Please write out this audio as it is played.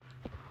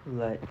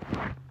Let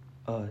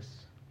us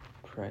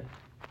pray.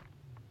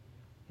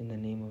 In the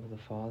name of the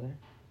Father,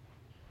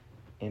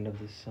 and of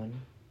the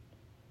Son,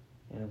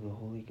 and of the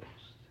Holy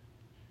Ghost.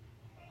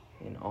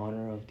 In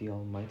honor of the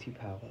Almighty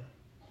Power,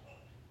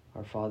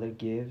 our Father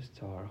gives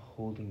to our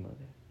Holy Mother.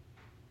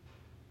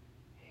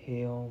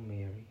 Hail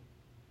Mary,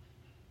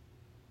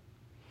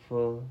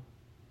 full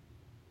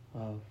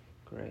of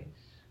grace.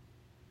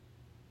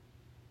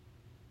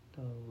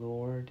 The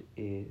Lord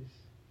is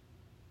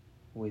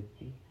with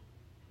thee.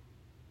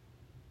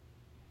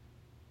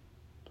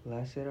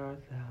 Blessed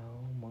art thou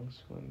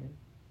amongst women,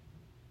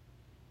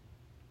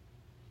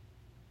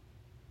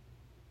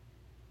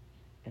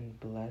 and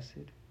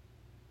blessed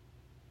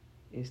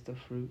is the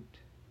fruit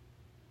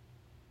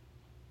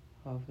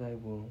of thy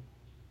womb,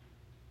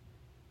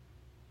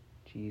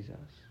 Jesus.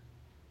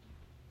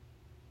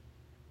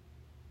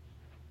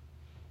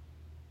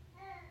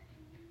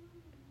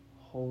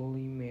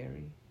 Holy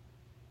Mary,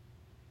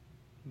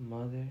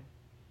 Mother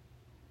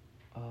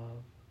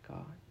of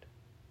God,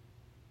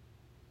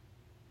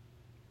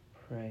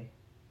 pray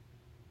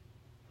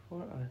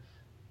for us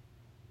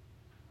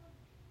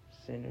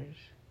sinners,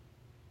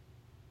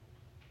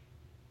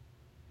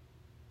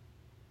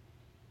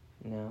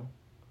 now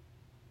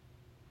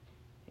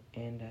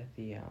and at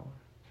the hour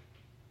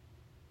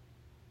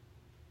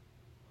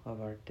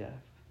of our death.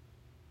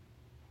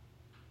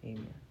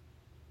 Amen.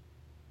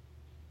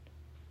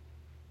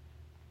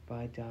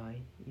 By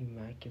thy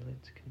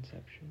immaculate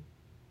conception,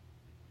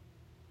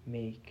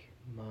 make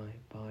my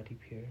body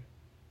pure,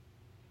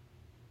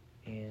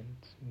 and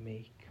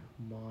make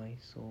my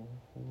soul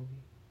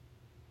holy.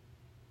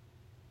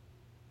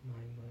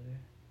 My Mother,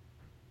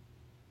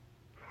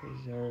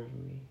 preserve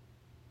me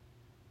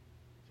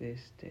this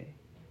day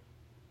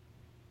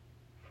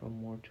from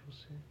mortal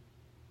sin,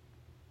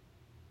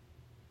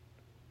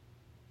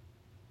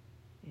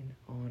 in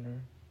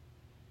honor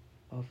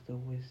of the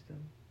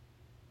wisdom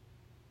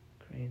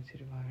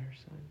granted by her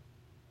Son.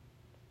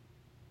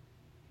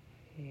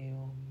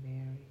 Hail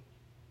Mary,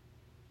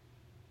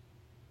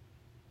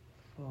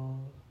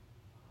 full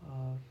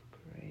of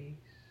grace,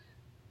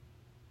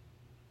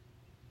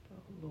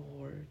 the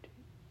Lord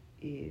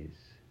is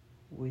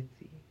with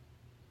thee.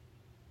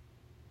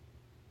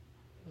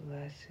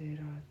 Blessed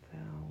art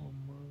thou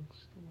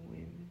amongst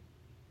women,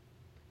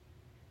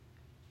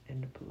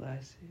 and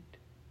blessed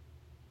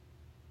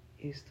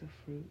is the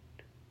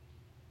fruit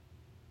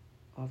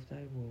of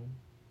thy womb,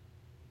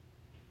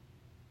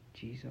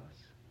 Jesus.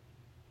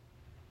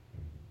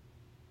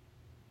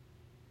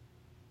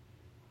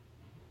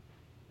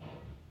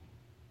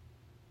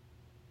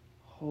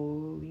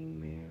 Holy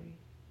Mary,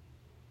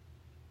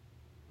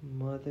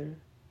 Mother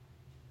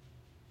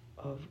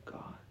of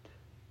God,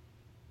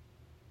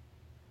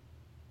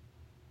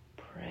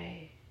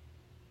 pray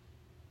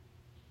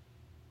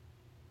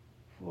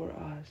for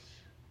us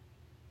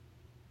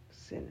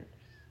sinners,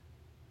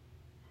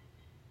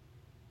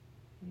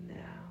 now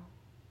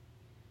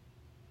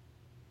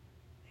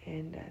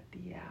and at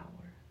the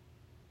hour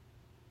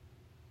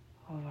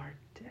of our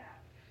death.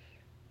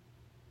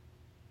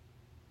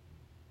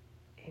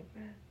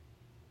 Amen.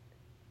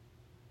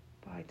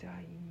 By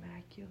thy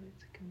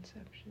immaculate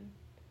conception,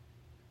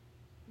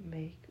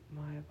 make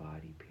my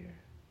body pure,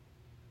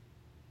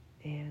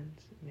 and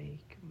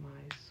make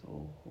my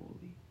soul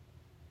holy.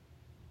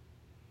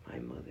 My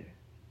Mother,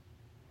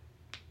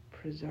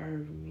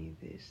 preserve me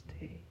this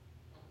day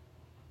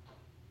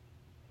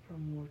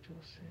from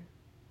mortal sin,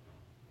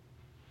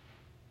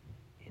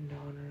 in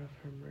honor of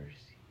her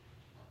mercy.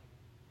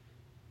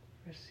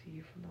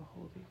 Receive from the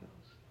Holy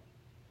Ghost.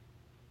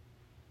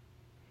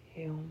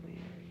 Hail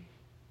Mary,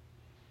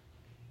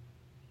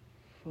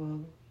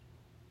 full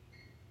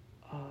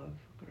of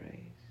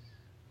grace,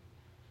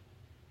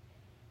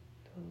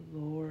 the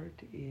Lord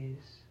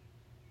is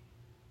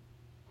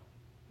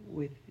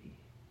with thee.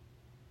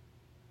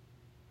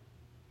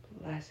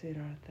 Blessed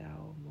art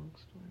thou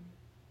amongst women,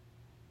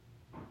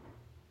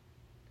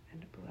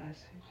 and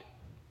blessed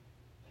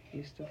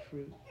is the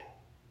fruit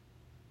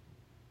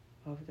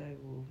of thy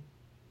womb,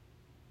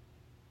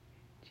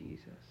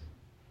 Jesus.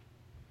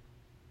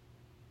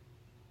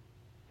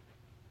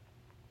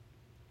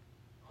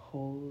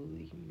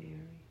 Holy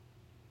Mary,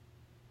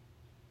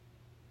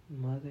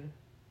 Mother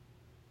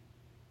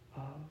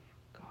of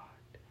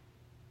God,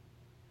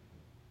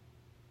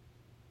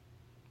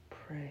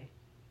 pray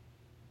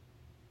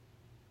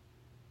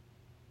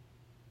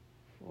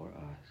for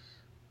us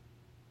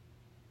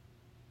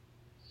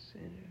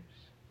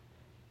sinners,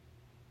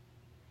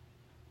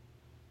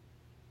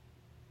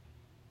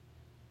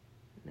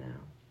 now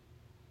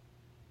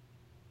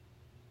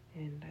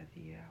and at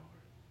the hour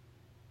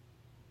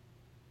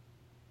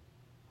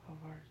of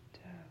our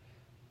death.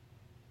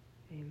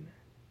 Amen.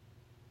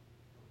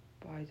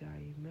 By thy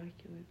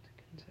immaculate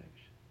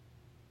conception,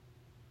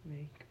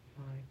 make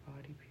my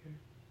body pure,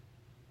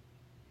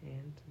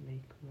 and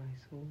make my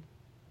soul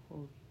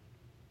holy.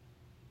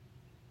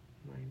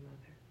 My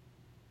Mother,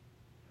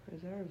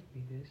 preserve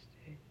me this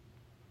day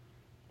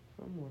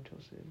from mortal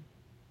sin.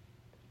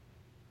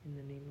 In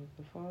the name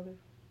of the Father,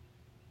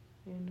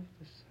 and of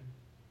the Son,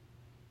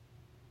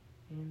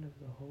 and of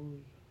the Holy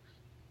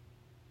Ghost.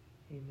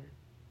 Amen.